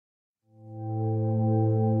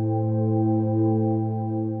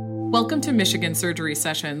Welcome to Michigan Surgery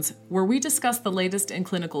Sessions, where we discuss the latest in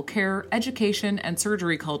clinical care, education, and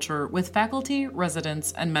surgery culture with faculty,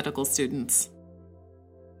 residents, and medical students.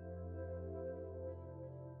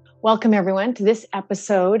 Welcome, everyone, to this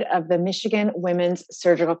episode of the Michigan Women's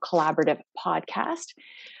Surgical Collaborative podcast,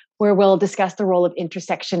 where we'll discuss the role of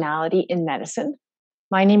intersectionality in medicine.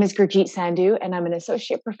 My name is Gurjeet Sandhu, and I'm an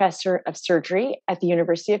associate professor of surgery at the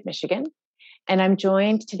University of Michigan. And I'm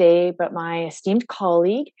joined today by my esteemed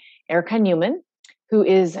colleague, Erica Newman, who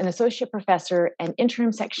is an associate professor and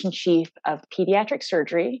interim section chief of pediatric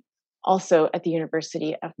surgery, also at the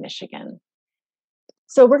University of Michigan.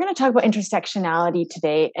 So we're going to talk about intersectionality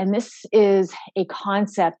today, and this is a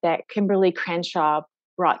concept that Kimberly Crenshaw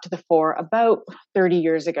brought to the fore about 30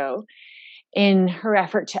 years ago in her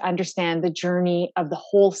effort to understand the journey of the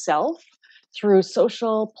whole self through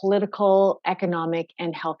social, political, economic,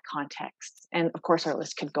 and health contexts. And of course, our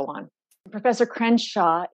list could go on. Professor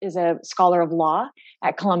Crenshaw is a scholar of law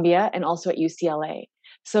at Columbia and also at UCLA.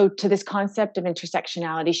 So to this concept of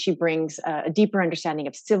intersectionality, she brings a deeper understanding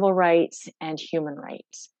of civil rights and human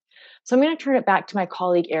rights. So I'm going to turn it back to my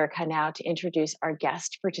colleague, Erica, now to introduce our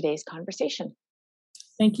guest for today's conversation.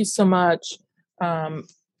 Thank you so much, Dr.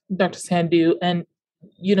 Sandhu. And,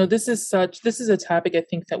 you know, this is a topic I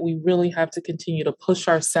think that we really have to continue to push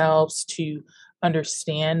ourselves to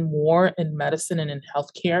understand more in medicine and in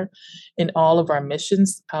healthcare, in all of our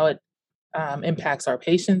missions, how it impacts our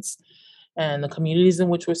patients and the communities in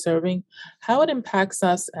which we're serving, how it impacts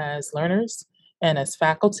us as learners and as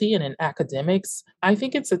faculty and in academics. I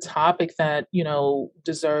think it's a topic that, you know,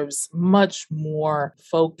 deserves much more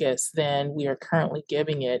focus than we are currently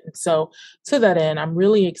giving it. And so to that end, I'm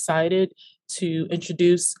really excited to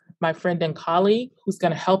introduce my friend and colleague who's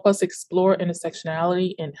going to help us explore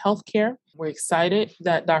intersectionality in healthcare. We're excited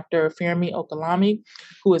that Dr. Fehmi Ogunlami,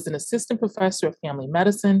 who is an assistant professor of family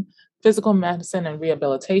medicine, physical medicine and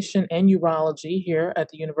rehabilitation, and urology here at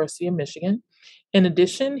the University of Michigan. In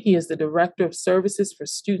addition, he is the Director of Services for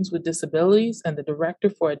Students with Disabilities and the Director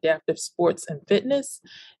for Adaptive Sports and Fitness.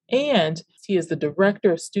 And he is the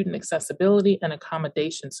Director of Student Accessibility and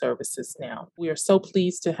Accommodation Services now. We are so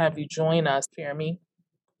pleased to have you join us, Fehmi.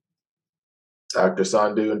 Dr.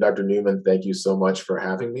 Sandhu and Dr. Newman, thank you so much for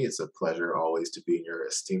having me. It's a pleasure always to be in your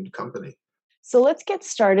esteemed company. So let's get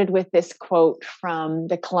started with this quote from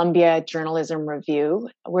the Columbia Journalism Review,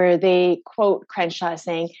 where they quote Crenshaw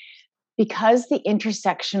saying, "Because the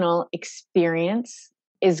intersectional experience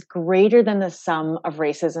is greater than the sum of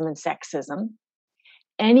racism and sexism,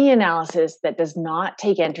 any analysis that does not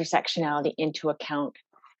take intersectionality into account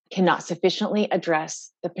cannot sufficiently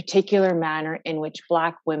address the particular manner in which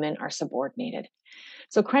Black women are subordinated."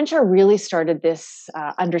 So Crenshaw really started this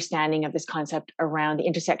understanding of this concept around the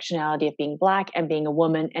intersectionality of being Black and being a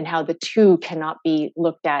woman, and how the two cannot be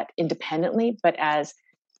looked at independently, but as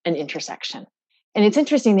an intersection. And it's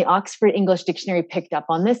interesting, the Oxford English Dictionary picked up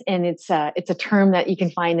on this, and it's a term that you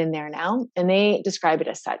can find in there now, and they describe it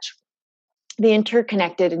as such: the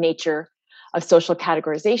interconnected nature of social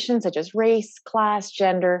categorization, such as race, class,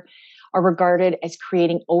 gender, are regarded as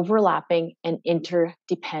creating overlapping and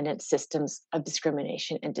interdependent systems of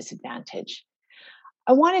discrimination and disadvantage.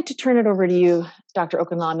 I wanted to turn it over to you, Dr.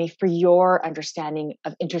 Ogunlami, for your understanding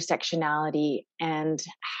of intersectionality and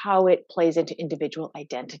how it plays into individual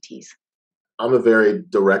identities. I'm a very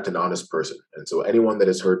direct and honest person. And so anyone that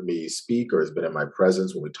has heard me speak or has been in my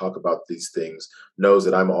presence when we talk about these things knows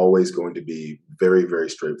that I'm always going to be very, very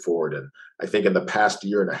straightforward. And I think in the past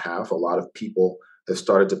year and a half, a lot of people have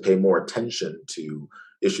started to pay more attention to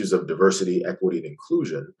issues of diversity, equity, and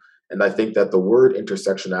inclusion. And I think that the word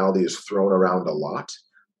intersectionality is thrown around a lot.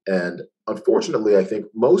 And unfortunately, I think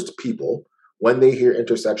most people, when they hear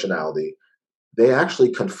intersectionality, they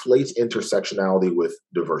actually conflate intersectionality with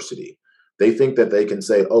diversity. They think that they can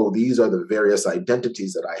say, oh, these are the various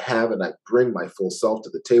identities that I have, and I bring my full self to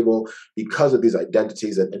the table because of these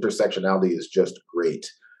identities, and intersectionality is just great.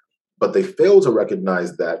 But they fail to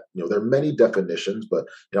recognize that, you know, there are many definitions, but,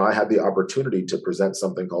 you know, I had the opportunity to present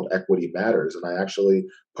something called Equity Matters. And I actually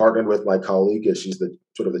partnered with my colleague, as she's the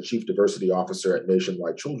sort of the chief diversity officer at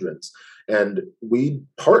Nationwide Children's. And we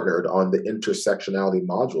partnered on the intersectionality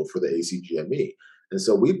module for the ACGME. And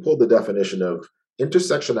so we pulled the definition of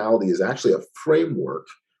intersectionality is actually a framework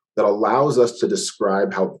that allows us to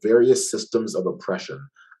describe how various systems of oppression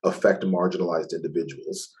affect marginalized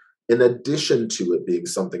individuals, in addition to it being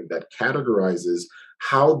something that categorizes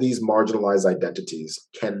how these marginalized identities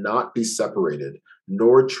cannot be separated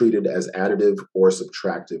nor treated as additive or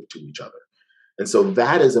subtractive to each other. And so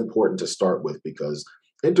that is important to start with, because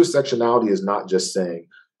intersectionality is not just saying,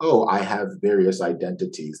 oh, I have various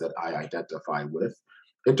identities that I identify with.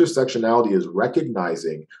 Intersectionality is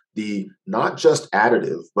recognizing the not just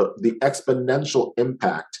additive, but the exponential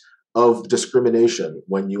impact of discrimination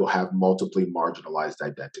when you have multiply marginalized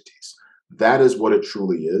identities. That is what it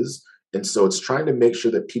truly is. And so it's trying to make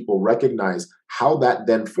sure that people recognize how that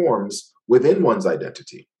then forms within one's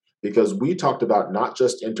identity. Because we talked about not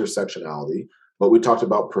just intersectionality, but we talked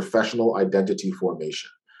about professional identity formation.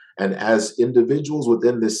 And as individuals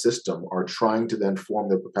within this system are trying to then form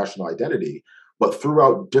their professional identity, but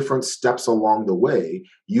throughout different steps along the way,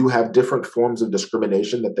 you have different forms of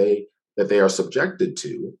discrimination that they are subjected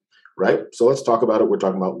to, right? So let's talk about it. We're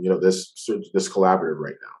talking about this collaborative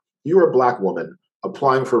right now. You're a Black woman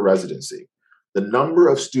applying for residency. The number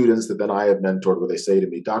of students that then I have mentored where they say to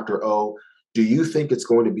me, Dr. O, do you think it's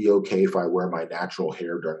going to be okay if I wear my natural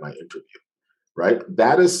hair during my interview? Right?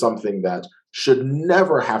 That is something that should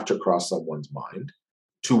never have to cross someone's mind,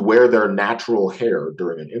 to wear their natural hair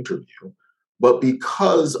during an interview. But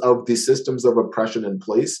because of the systems of oppression in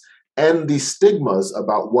place and the stigmas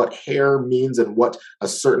about what hair means and what a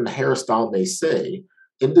certain hairstyle may say,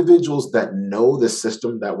 individuals that know the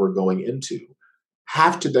system that we're going into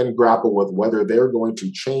have to then grapple with whether they're going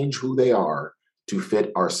to change who they are to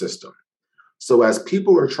fit our system. So as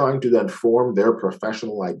people are trying to then form their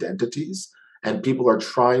professional identities, and people are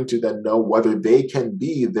trying to then know whether they can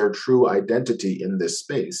be their true identity in this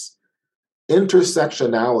space,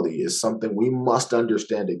 intersectionality is something we must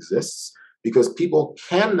understand exists, because people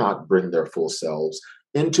cannot bring their full selves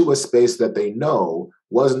into a space that they know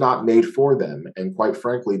was not made for them and quite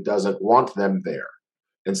frankly doesn't want them there.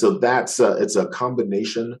 And so it's a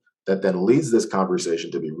combination that then leads this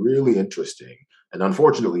conversation to be really interesting, and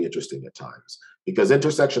unfortunately interesting at times, because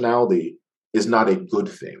intersectionality is not a good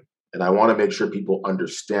thing. And I want to make sure people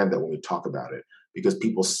understand that when we talk about it, because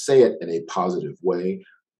people say it in a positive way,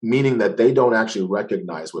 meaning that they don't actually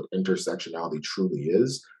recognize what intersectionality truly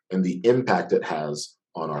is and the impact it has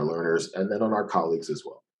on our learners and then on our colleagues as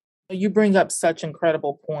well. You bring up such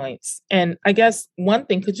incredible points. And I guess one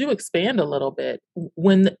thing, could you expand a little bit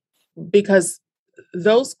because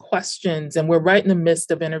those questions, and we're right in the midst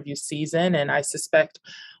of interview season, and I suspect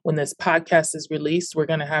when this podcast is released, we're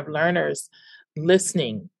going to have learners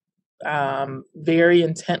listening very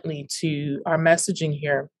intently to our messaging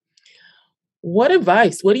here. What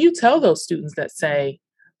do you tell those students that say,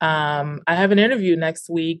 I have an interview next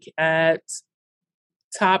week at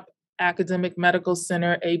top academic medical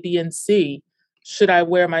center A, B, and C. Should I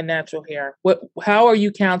wear my natural hair? How are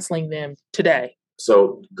you counseling them today?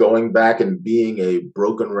 So going back and being a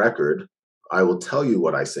broken record, I will tell you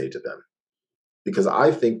what I say to them, because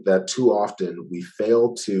I think that too often we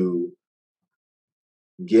fail to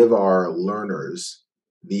give our learners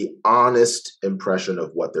the honest impression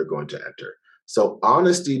of what they're going to enter. So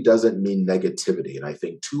honesty doesn't mean negativity. And I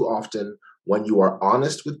think too often when you are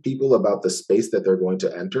honest with people about the space that they're going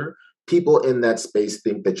to enter, people in that space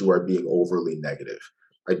think that you are being overly negative.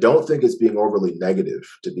 I don't think it's being overly negative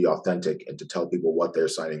to be authentic and to tell people what they're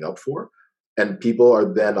signing up for. And people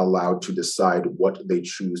are then allowed to decide what they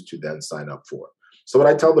choose to then sign up for. So what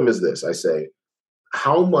I tell them is this. I say,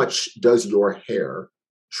 how much does your hair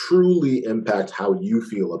truly impact how you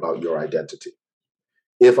feel about your identity?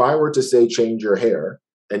 If I were to say, change your hair,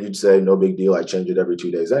 and you'd say, no big deal, I change it every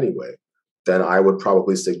 2 days anyway, then I would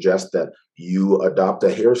probably suggest that you adopt a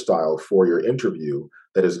hairstyle for your interview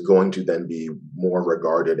that is going to then be more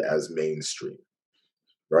regarded as mainstream,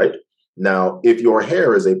 right? Now, if your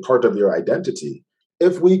hair is a part of your identity,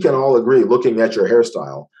 if we can all agree, looking at your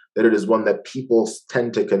hairstyle, that it is one that people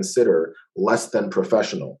tend to consider less than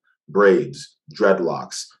professional, braids,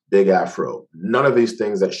 dreadlocks, big afro, none of these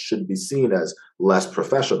things that should be seen as less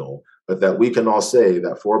professional, but that we can all say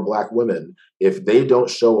that for Black women, if they don't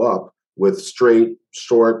show up with straight,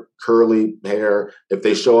 short, curly hair, if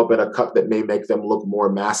they show up in a cut that may make them look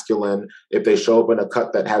more masculine, if they show up in a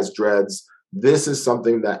cut that has dreads, this is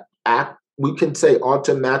something that we can say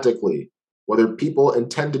automatically, whether people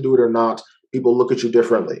intend to do it or not, people look at you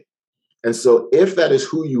differently. And so if that is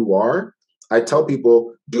who you are, I tell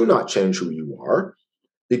people, do not change who you are,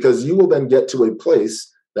 because you will then get to a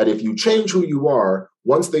place that if you change who you are,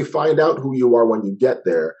 once they find out who you are when you get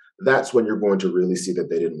there, that's when you're going to really see that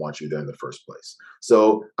they didn't want you there in the first place.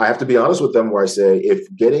 So I have to be honest with them where I say, if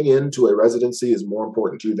getting into a residency is more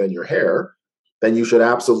important to you than your hair, then you should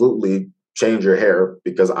absolutely change your hair,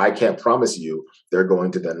 because I can't promise you they're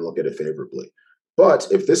going to then look at it favorably. But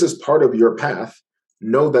if this is part of your path,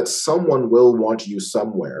 know that someone will want you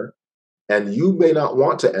somewhere, and you may not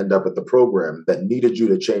want to end up at the program that needed you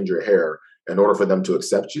to change your hair in order for them to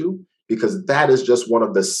accept you, because that is just one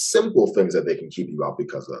of the simple things that they can keep you out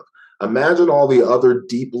because of. Imagine all the other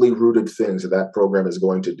deeply rooted things that that program is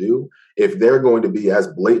going to do if they're going to be as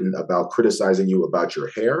blatant about criticizing you about your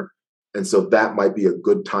hair. And so that might be a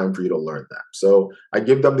good time for you to learn that. So I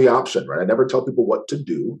give them the option, right? I never tell people what to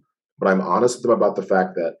do, but I'm honest with them about the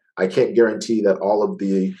fact that I can't guarantee that all of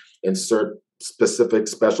the insert specific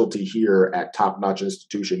specialty here at top-notch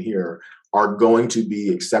institution here are going to be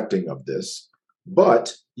accepting of this.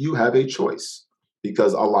 But you have a choice,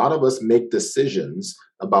 because a lot of us make decisions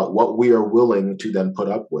about what we are willing to then put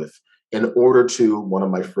up with in order to, one of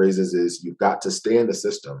my phrases is, you've got to stay in the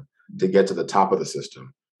system to get to the top of the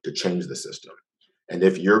system, to change the system. And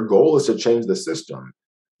if your goal is to change the system,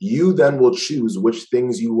 you then will choose which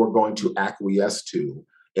things you are going to acquiesce to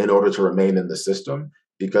in order to remain in the system.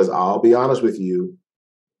 Because I'll be honest with you,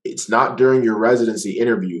 it's not during your residency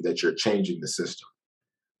interview that you're changing the system.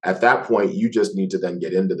 At that point, you just need to then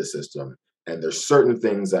get into the system. And there's certain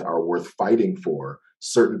things that are worth fighting for,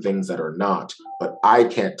 certain things that are not. But I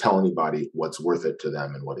can't tell anybody what's worth it to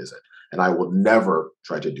them and what isn't. And I will never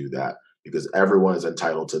try to do that, because everyone is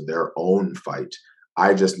entitled to their own fight.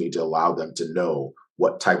 I just need to allow them to know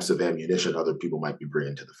what types of ammunition other people might be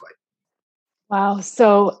bringing to the fight. Wow.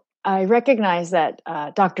 So I recognize that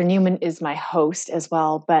Dr. Newman is my host as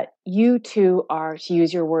well, but you two are, to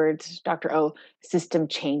use your words, Dr. O, system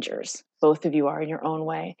changers. Both of you are in your own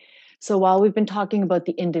way. So while we've been talking about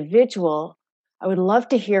the individual, I would love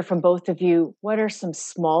to hear from both of you, what are some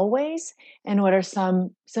small ways and what are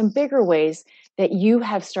some bigger ways that you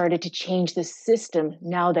have started to change the system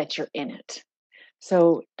now that you're in it?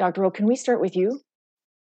 So Dr. O, can we start with you?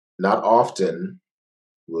 Not often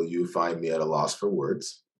will you find me at a loss for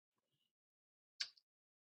words.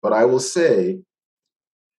 But I will say,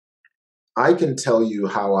 I can tell you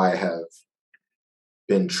how I have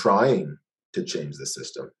been trying to change the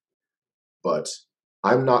system, but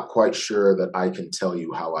I'm not quite sure that I can tell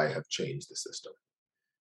you how I have changed the system.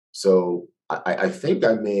 So I think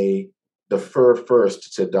I may defer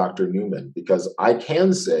first to Dr. Newman, because I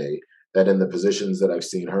can say that in the positions that I've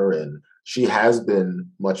seen her in, she has been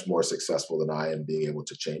much more successful than I am being able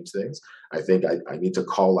to change things. I think I need to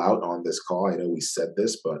call out on this call, I know we said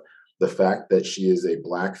this, but the fact that she is a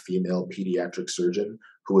Black female pediatric surgeon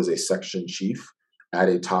who is a section chief at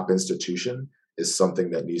a top institution is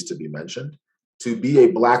something that needs to be mentioned. To be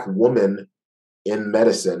a Black woman in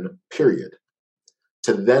medicine, period.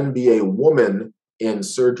 To then be a woman in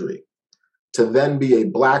surgery. To then be a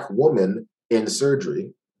Black woman in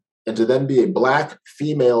surgery. And to then be a Black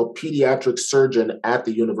female pediatric surgeon at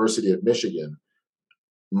the University of Michigan,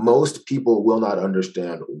 most people will not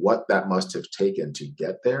understand what that must have taken to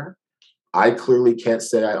get there. I clearly can't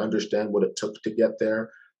say I understand what it took to get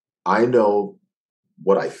there. I know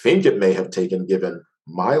what I think it may have taken given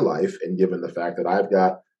my life and given the fact that I've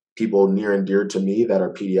got people near and dear to me that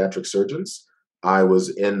are pediatric surgeons. I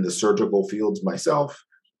was in the surgical fields myself.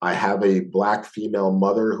 I have a Black female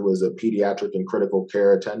mother who is a pediatric and critical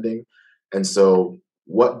care attending. And so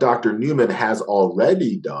what Dr. Newman has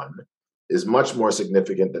already done is much more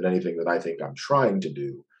significant than anything that I think I'm trying to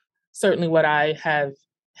do. Certainly what I have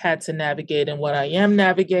had to navigate and what I am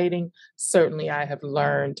navigating, certainly I have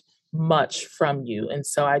learned much from you. And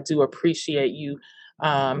so I do appreciate you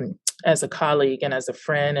as a colleague and as a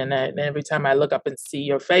friend. And every time I look up and see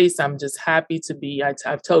your face, I'm just happy to be,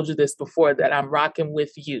 I've told you this before, that I'm rocking with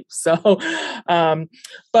you. So,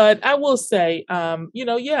 but I will say,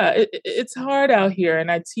 it's hard out here.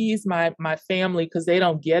 And I tease my family because they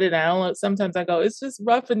don't get it. Sometimes I go, it's just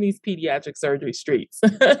rough in these pediatric surgery streets,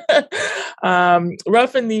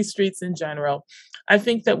 rough in these streets in general. I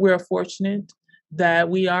think that we're fortunate that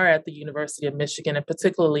we are at the University of Michigan, and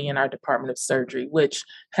particularly in our Department of Surgery, which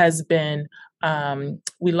has been,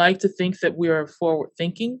 we like to think that we are forward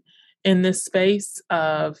thinking in this space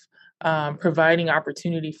of providing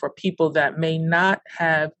opportunity for people that may not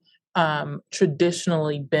have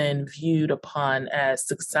traditionally been viewed upon as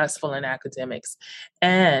successful in academics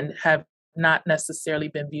and have not necessarily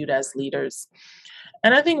been viewed as leaders.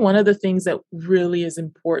 And I think one of the things that really is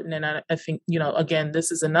important, and I think, again,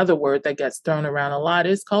 this is another word that gets thrown around a lot,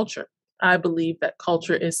 is culture. I believe that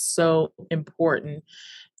culture is so important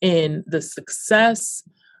in the success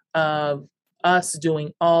of us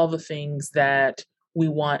doing all the things that we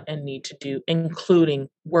want and need to do, including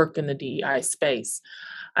work in the DEI space.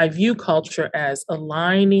 I view culture as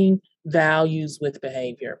aligning values with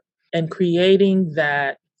behavior and creating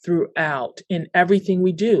that throughout in everything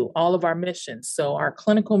we do, all of our missions. So our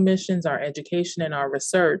clinical missions, our education, and our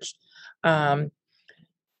research,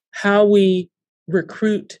 how we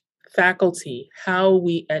recruit faculty, how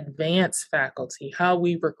we advance faculty, how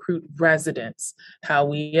we recruit residents, how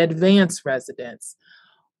we advance residents,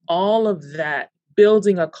 all of that,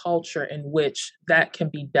 building a culture in which that can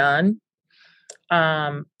be done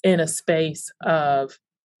in a space of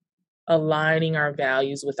aligning our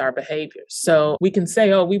values with our behaviors. So we can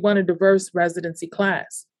say, oh, we want a diverse residency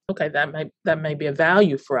class. Okay, that may be a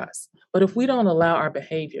value for us. But if we don't allow our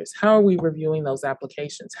behaviors, how are we reviewing those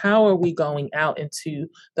applications? How are we going out into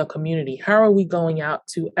the community? How are we going out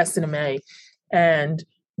to SNMA and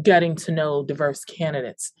getting to know diverse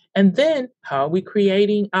candidates? And then how are we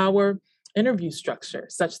creating our interview structure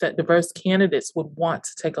such that diverse candidates would want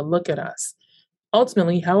to take a look at us?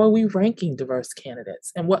 Ultimately, how are we ranking diverse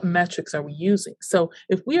candidates and what metrics are we using? So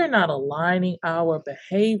if we are not aligning our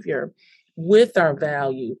behavior with our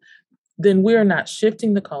value, then we're not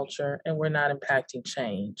shifting the culture and we're not impacting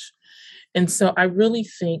change. And so I really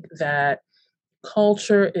think that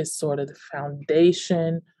culture is sort of the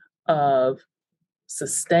foundation of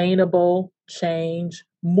sustainable change,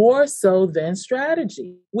 more so than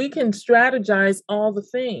strategy. We can strategize all the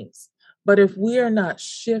things, but if we are not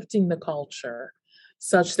shifting the culture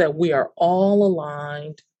such that we are all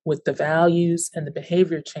aligned with the values and the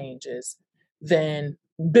behavior changes, then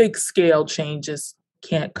big scale changes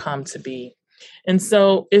can't come to be. And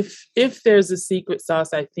so if there's a secret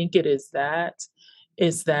sauce, I think it is that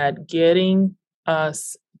getting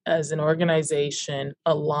us as an organization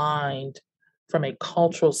aligned from a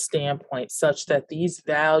cultural standpoint such that these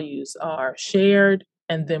values are shared,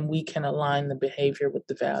 and then we can align the behavior with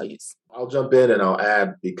the values. I'll jump in and I'll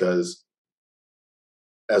add, because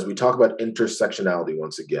as we talk about intersectionality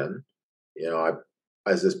once again,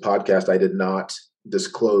 as this podcast, I did not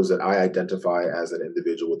disclose that I identify as an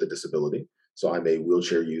individual with a disability. So I'm a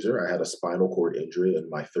wheelchair user. I had a spinal cord injury in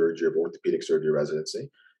my third year of orthopedic surgery residency,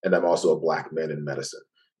 and I'm also a Black man in medicine.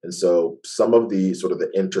 And so some of the sort of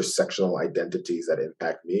the intersectional identities that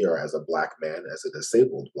impact me are as a Black man, as a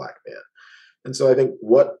disabled Black man. And so I think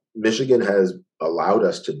what Michigan has allowed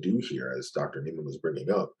us to do here, as Dr. Niemann was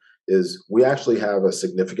bringing up, is we actually have a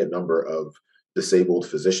significant number of disabled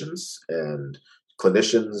physicians and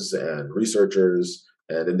clinicians and researchers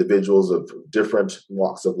and individuals of different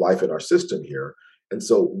walks of life in our system here. And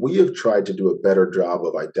so we have tried to do a better job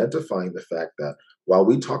of identifying the fact that while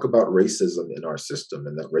we talk about racism in our system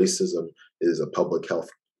and that racism is a public health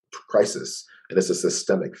crisis and it's a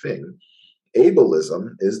systemic thing,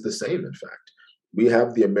 ableism is the same, in fact. We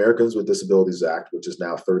have the Americans with Disabilities Act, which is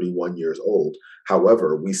now 31 years old.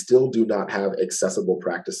 However, we still do not have accessible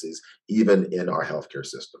practices even in our healthcare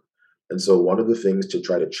system. And so one of the things to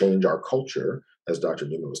try to change our culture, as Dr.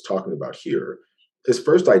 Niemann was talking about here, is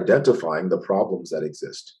first identifying the problems that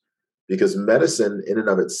exist. Because medicine in and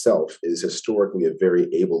of itself is historically a very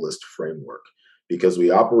ableist framework, because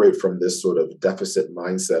we operate from this sort of deficit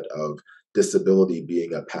mindset of disability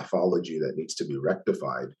being a pathology that needs to be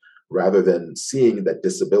rectified, rather than seeing that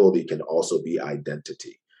disability can also be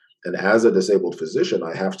identity. And as a disabled physician,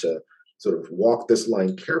 I have to sort of walk this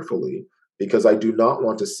line carefully, because I do not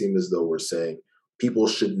want to seem as though we're saying people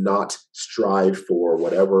should not strive for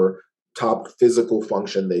whatever top physical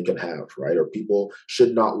function they can have, right? Or people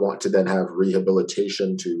should not want to then have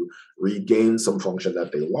rehabilitation to regain some function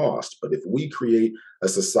that they lost. But if we create a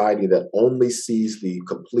society that only sees the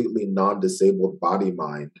completely non-disabled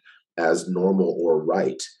body-mind as normal or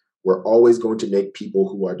right, we're always going to make people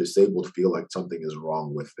who are disabled feel like something is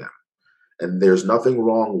wrong with them. And there's nothing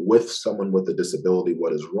wrong with someone with a disability.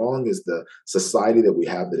 What is wrong is the society that we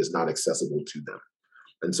have that is not accessible to them.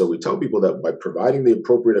 And so we tell people that by providing the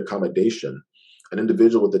appropriate accommodation, an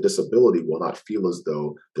individual with a disability will not feel as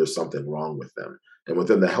though there's something wrong with them. And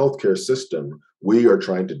within the healthcare system, we are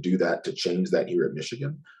trying to do that, to change that here at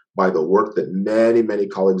Michigan by the work that many, many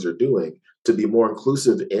colleagues are doing to be more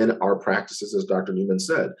inclusive in our practices, as Dr. Niemann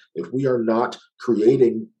said. If we are not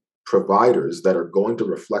creating providers that are going to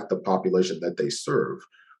reflect the population that they serve,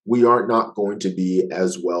 we are not going to be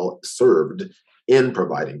as well served in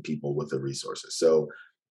providing people with the resources. So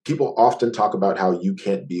people often talk about how you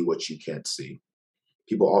can't be what you can't see.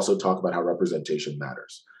 People also talk about how representation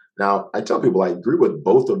matters. Now, I tell people I agree with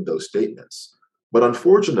both of those statements, but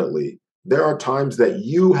unfortunately, there are times that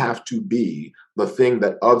you have to be the thing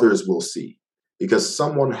that others will see, because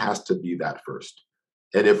someone has to be that first.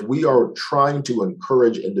 And if we are trying to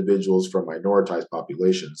encourage individuals from minoritized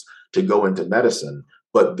populations to go into medicine,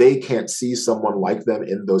 but they can't see someone like them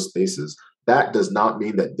in those spaces, that does not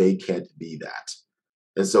mean that they can't be that.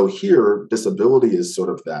 And so here, disability is sort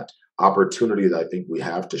of that opportunity that I think we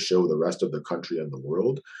have to show the rest of the country and the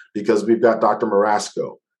world, because we've got Dr.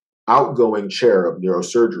 Marasco, outgoing chair of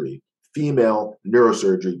neurosurgery, female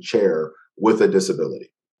neurosurgery chair with a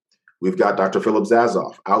disability. We've got Dr. Philip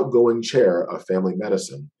Zazoff, outgoing chair of family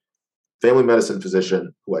medicine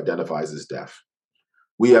physician who identifies as deaf.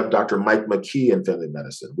 We have Dr. Mike McKee in family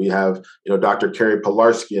medicine. We have, Dr. Carrie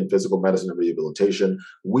Pilarski in physical medicine and rehabilitation.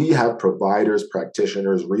 We have providers,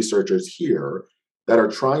 practitioners, researchers here that are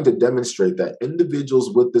trying to demonstrate that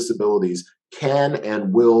individuals with disabilities can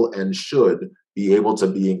and will and should be able to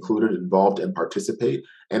be included, involved, and participate,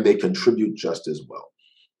 and they contribute just as well.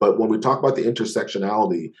 But when we talk about the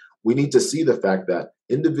intersectionality, we need to see the fact that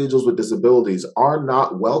individuals with disabilities are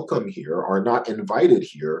not welcome here, are not invited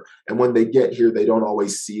here. And when they get here, they don't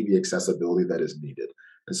always see the accessibility that is needed.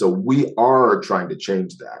 And so we are trying to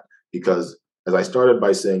change that because, as I started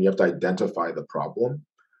by saying, you have to identify the problem.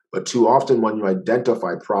 But too often when you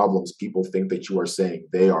identify problems, people think that you are saying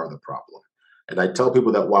they are the problem. And I tell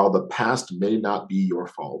people that while the past may not be your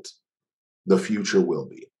fault, the future will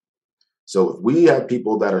be. So if we have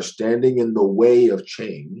people that are standing in the way of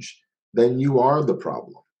change, then you are the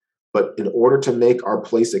problem. But in order to make our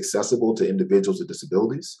place accessible to individuals with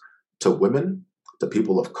disabilities, to women, to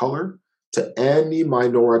people of color, to any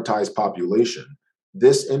minoritized population,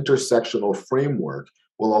 this intersectional framework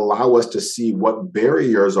will allow us to see what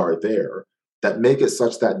barriers are there that make it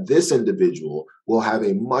such that this individual will have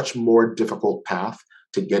a much more difficult path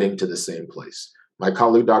to getting to the same place. My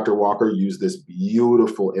colleague, Dr. Walker, used this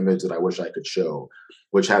beautiful image that I wish I could show,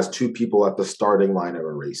 which has two people at the starting line of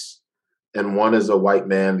a race. And one is a white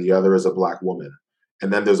man, the other is a Black woman.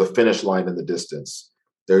 And then there's a finish line in the distance.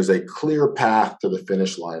 There's a clear path to the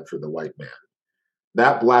finish line for the white man.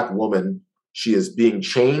 That Black woman, she is being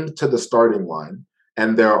chained to the starting line,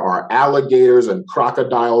 and there are alligators and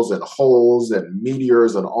crocodiles and holes and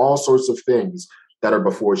meteors and all sorts of things that are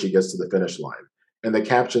before she gets to the finish line. And the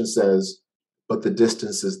caption says, but the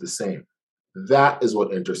distance is the same. That is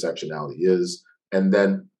what intersectionality is. And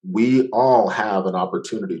then we all have an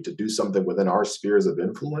opportunity to do something within our spheres of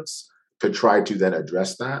influence to try to then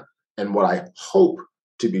address that. And what I hope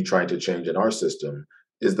to be trying to change in our system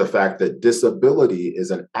is the fact that disability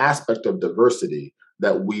is an aspect of diversity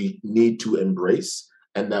that we need to embrace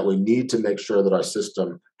and that we need to make sure that our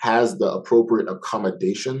system has the appropriate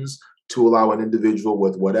accommodations to allow an individual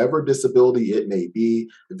with whatever disability it may be,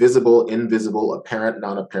 visible, invisible, apparent,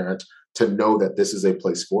 non-apparent, to know that this is a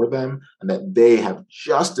place for them and that they have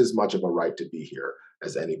just as much of a right to be here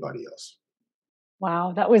as anybody else.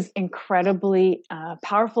 Wow, that was incredibly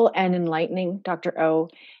powerful and enlightening, Dr. O.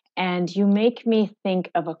 And you make me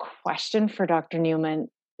think of a question for Dr. Newman.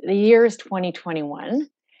 The year is 2021.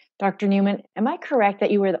 Dr. Newman, am I correct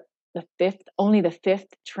that you were only the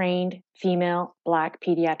fifth trained female Black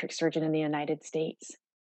pediatric surgeon in the United States?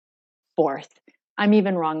 Fourth. I'm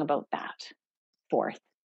even wrong about that. Fourth.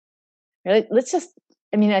 Really?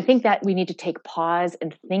 I think that we need to take pause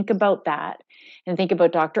and think about that and think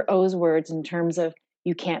about Dr. O's words in terms of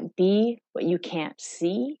you can't be what you can't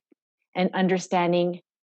see, and understanding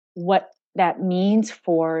what that means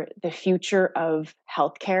for the future of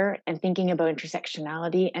healthcare and thinking about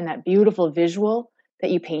intersectionality and that beautiful visual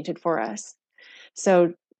that you painted for us.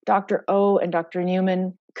 So Dr. O and Dr.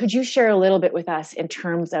 Newman, could you share a little bit with us in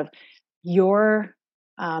terms of your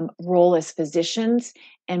role as physicians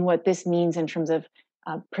and what this means in terms of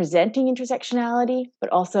presenting intersectionality, but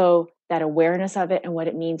also that awareness of it and what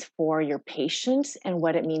it means for your patients and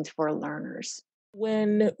what it means for learners?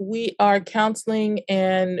 When we are counseling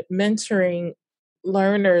and mentoring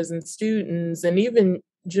learners and students and even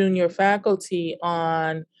junior faculty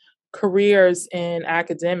on careers in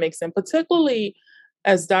academics, and particularly,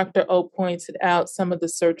 as Dr. O pointed out, some of the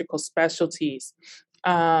surgical specialties,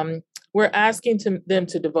 we're asking them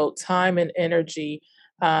to devote time and energy,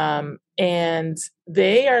 and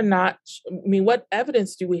they are not, what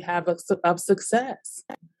evidence do we have of success?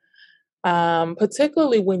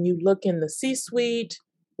 Particularly when you look in the C-suite,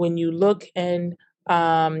 when you look in,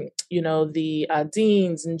 the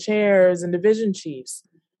deans and chairs and division chiefs,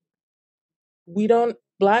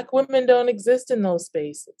 Black women don't exist in those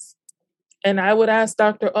spaces. And I would ask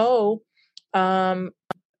Dr. O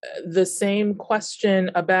the same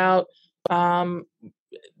question about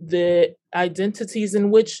the identities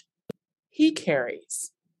in which he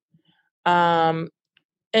carries. And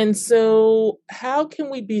so how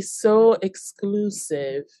can we be so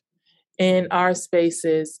exclusive in our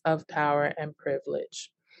spaces of power and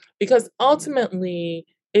privilege? Because ultimately,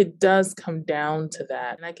 it does come down to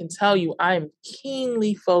that. And I can tell you, I am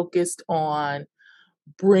keenly focused on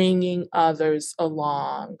bringing others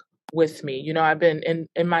along with me. I've been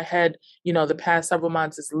in my head, the past several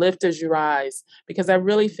months is lift as you rise, because I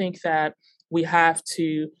really think that we have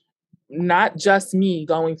to not just me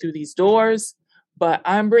going through these doors, but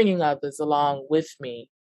I'm bringing others along with me.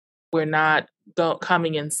 We're not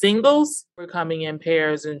coming in singles, we're coming in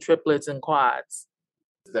pairs and triplets and quads.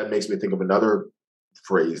 That makes me think of another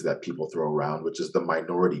phrase that people throw around, which is the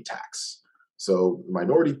minority tax. So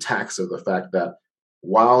minority tax is the fact that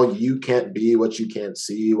while you can't be what you can't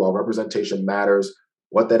see, while representation matters,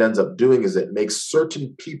 what that ends up doing is it makes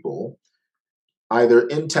certain people either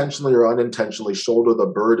intentionally or unintentionally shoulder the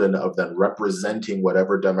burden of then representing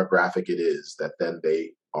whatever demographic it is that then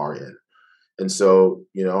they are in. And so,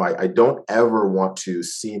 I don't ever want to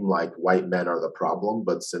seem like white men are the problem,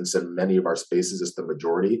 but since in many of our spaces it's the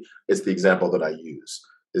majority, it's the example that I use,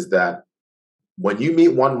 is that when you meet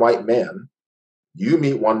one white man,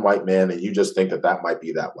 and you just think that that might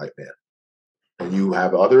be that white man. And you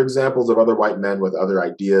have other examples of other white men with other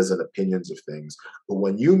ideas and opinions of things. But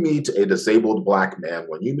when you meet a disabled Black man,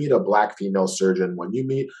 when you meet a Black female surgeon, when you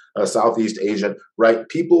meet a Southeast Asian, right,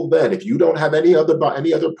 people then, if you don't have any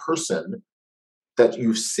other person that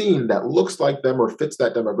you've seen that looks like them or fits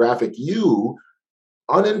that demographic, you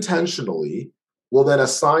unintentionally will then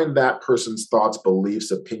assign that person's thoughts,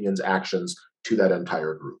 beliefs, opinions, actions to that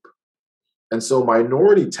entire group. And so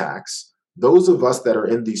minority tax, those of us that are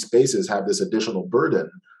in these spaces have this additional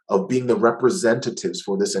burden of being the representatives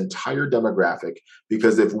for this entire demographic,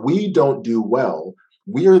 because if we don't do well,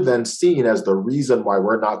 we are then seen as the reason why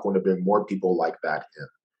we're not going to bring more people like that in.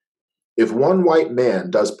 If one white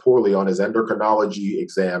man does poorly on his endocrinology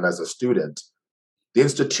exam as a student, the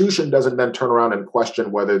institution doesn't then turn around and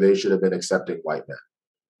question whether they should have been accepting white men.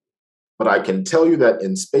 But I can tell you that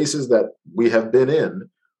in spaces that we have been in,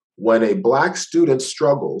 when a Black student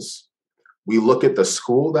struggles, we look at the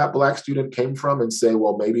school that Black student came from and say,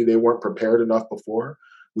 well, maybe they weren't prepared enough before.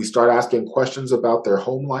 We start asking questions about their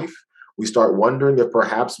home life. We start wondering if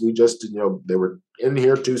perhaps we just, they were in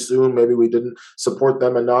here too soon. Maybe we didn't support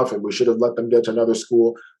them enough and we should have let them get to another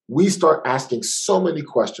school. We start asking so many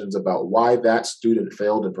questions about why that student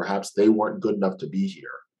failed and perhaps they weren't good enough to be here.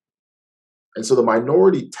 And so the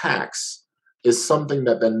minority tax is something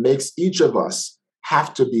that then makes each of us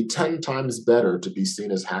have to be 10 times better to be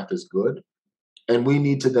seen as half as good. And we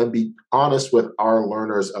need to then be honest with our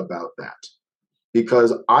learners about that.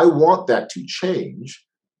 Because I want that to change.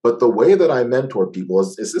 But the way that I mentor people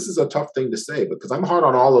is this is a tough thing to say, because I'm hard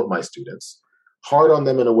on all of my students, hard on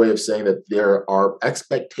them in a way of saying that there are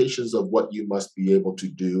expectations of what you must be able to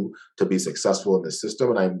do to be successful in the system.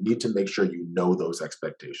 And I need to make sure you know those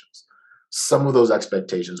expectations. Some of those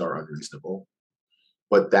expectations are unreasonable,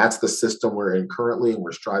 but that's the system we're in currently, and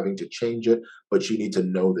we're striving to change it. But you need to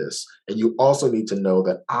know this. And you also need to know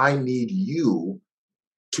that I need you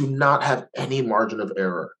to not have any margin of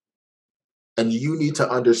error. And you need to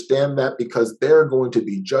understand that, because they're going to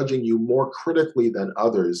be judging you more critically than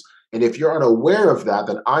others. And if you're unaware of that,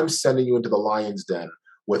 then I'm sending you into the lion's den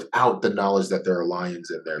without the knowledge that there are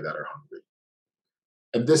lions in there that are hungry.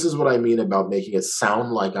 And this is what I mean about making it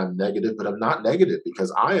sound like I'm negative, but I'm not negative,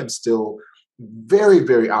 because I am still very,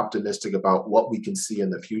 very optimistic about what we can see in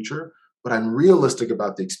the future, but I'm realistic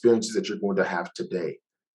about the experiences that you're going to have today.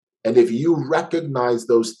 And if you recognize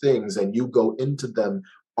those things and you go into them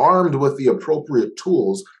armed with the appropriate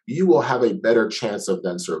tools, you will have a better chance of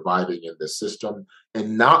then surviving in this system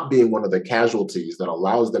and not being one of the casualties that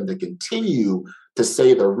allows them to continue to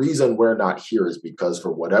say the reason we're not here is because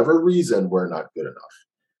for whatever reason, we're not good enough.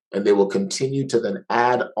 And they will continue to then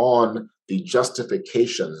add on the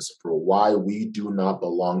justifications for why we do not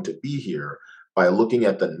belong to be here by looking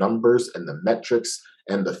at the numbers and the metrics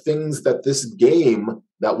and the things that this game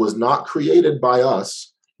that was not created by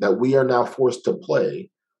us, that we are now forced to play,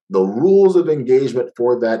 the rules of engagement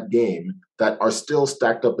for that game that are still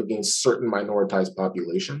stacked up against certain minoritized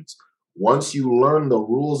populations. Once you learn the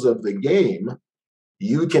rules of the game,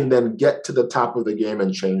 you can then get to the top of the game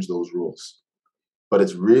and change those rules. But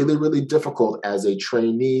it's really, really difficult as a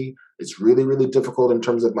trainee. It's really, really difficult in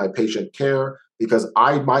terms of my patient care, because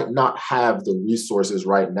I might not have the resources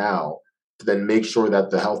right now to then make sure that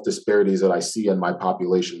the health disparities that I see in my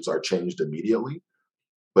populations are changed immediately.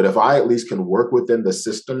 But if I at least can work within the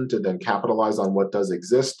system to then capitalize on what does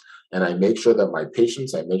exist, and I make sure that my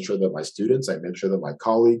patients, I make sure that my students, I make sure that my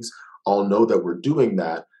colleagues all know that we're doing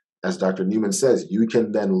that, as Dr. Newman says, you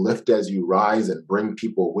can then lift as you rise and bring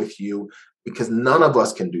people with you, because none of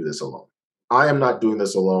us can do this alone. I am not doing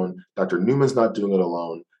this alone. Dr. Newman's not doing it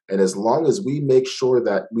alone. And as long as we make sure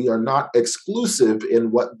that we are not exclusive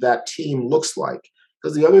in what that team looks like,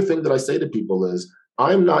 because the other thing that I say to people is,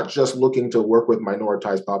 I'm not just looking to work with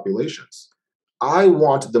minoritized populations. I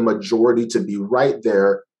want the majority to be right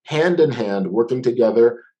there, hand in hand, working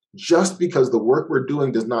together, just because the work we're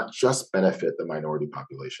doing does not just benefit the minority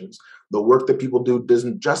populations. The work that people do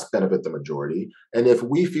doesn't just benefit the majority. And if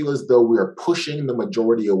we feel as though we are pushing the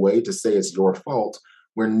majority away to say it's your fault,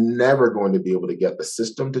 we're never going to be able to get the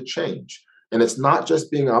system to change. And it's not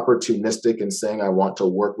just being opportunistic and saying I want to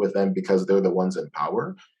work with them because they're the ones in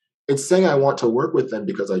power. It's saying I want to work with them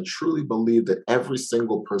because I truly believe that every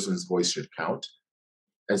single person's voice should count.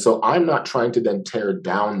 And so I'm not trying to then tear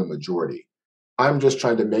down the majority. I'm just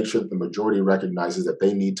trying to make sure that the majority recognizes that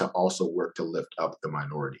they need to also work to lift up the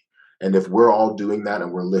minority. And if we're all doing that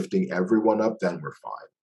and we're lifting everyone up, then we're fine.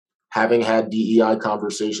 Having had DEI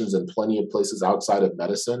conversations in plenty of places outside of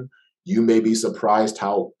medicine, you may be surprised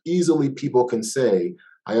how easily people can say,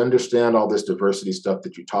 I understand all this diversity stuff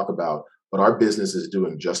that you talk about, but our business is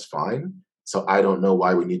doing just fine. So I don't know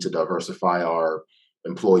why we need to diversify our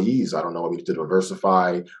employees. I don't know why we need to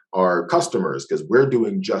diversify our customers because we're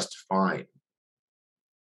doing just fine.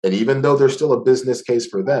 And even though there's still a business case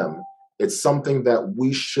for them, it's something that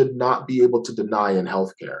we should not be able to deny in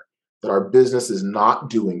healthcare, that our business is not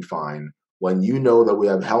doing fine when you know that we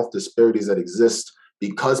have health disparities that exist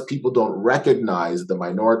because people don't recognize the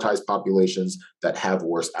minoritized populations that have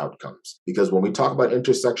worse outcomes. Because when we talk about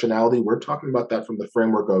intersectionality, we're talking about that from the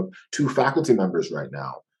framework of 2 faculty members right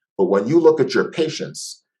now. But when you look at your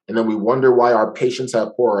patients, and then we wonder why our patients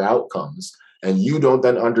have poorer outcomes, and you don't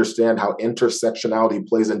then understand how intersectionality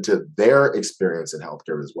plays into their experience in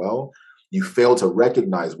healthcare as well, you fail to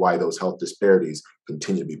recognize why those health disparities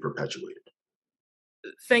continue to be perpetuated.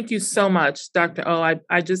 Thank you so much, Dr. O. I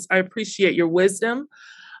appreciate your wisdom.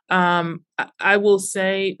 I will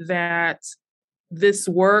say that this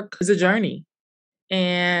work is a journey.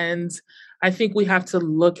 And I think we have to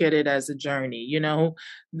look at it as a journey. You know,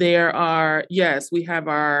 there are, yes, we have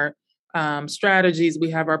our strategies,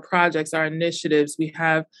 we have our projects, our initiatives, we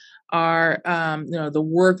have our, the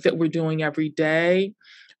work that we're doing every day.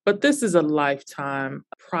 But this is a lifetime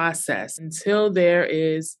process. Until there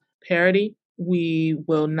is parity, we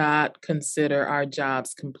will not consider our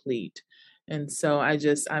jobs complete. And so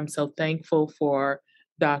I'm so thankful for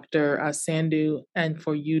Dr. Sandhu and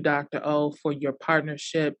for you, Dr. O, for your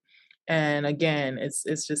partnership. And again, it's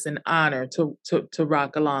just an honor to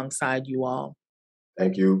rock alongside you all.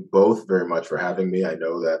 Thank you both very much for having me. I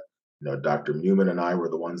know that Dr. Newman and I were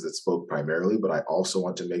the ones that spoke primarily, but I also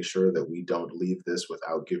want to make sure that we don't leave this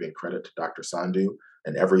without giving credit to Dr. Sandhu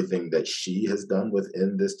and everything that she has done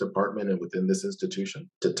within this department and within this institution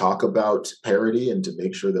to talk about parity and to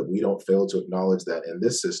make sure that we don't fail to acknowledge that in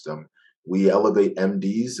this system, we elevate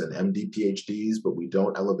MDs and MD PhDs, but we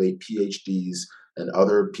don't elevate PhDs and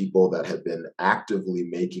other people that have been actively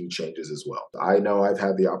making changes as well. I know I've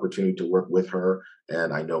had the opportunity to work with her,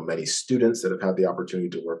 and I know many students that have had the opportunity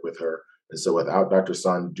to work with her. And so without Dr.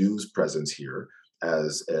 Sandhu's presence here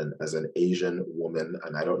as an Asian woman,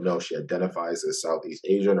 and I don't know if she identifies as Southeast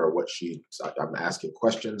Asian or what I'm asking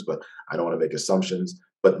questions, but I don't want to make assumptions.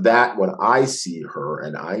 But that when I see her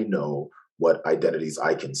and I know what identities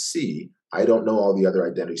I can see, I don't know all the other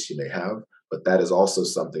identities she may have, but that is also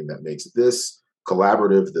something that makes this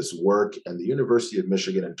collaborative, this work, and the University of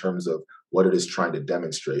Michigan in terms of what it is trying to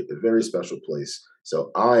demonstrate, a very special place. So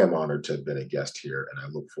I am honored to have been a guest here, and I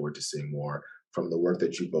look forward to seeing more from the work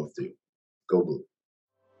that you both do. Go Blue.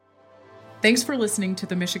 Thanks for listening to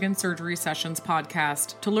the Michigan Surgery Sessions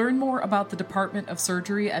podcast. To learn more about the Department of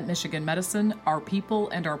Surgery at Michigan Medicine, our people,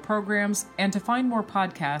 and our programs, and to find more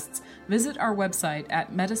podcasts, visit our website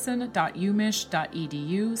at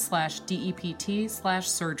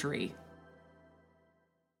medicine.umich.edu/DEPT/surgery.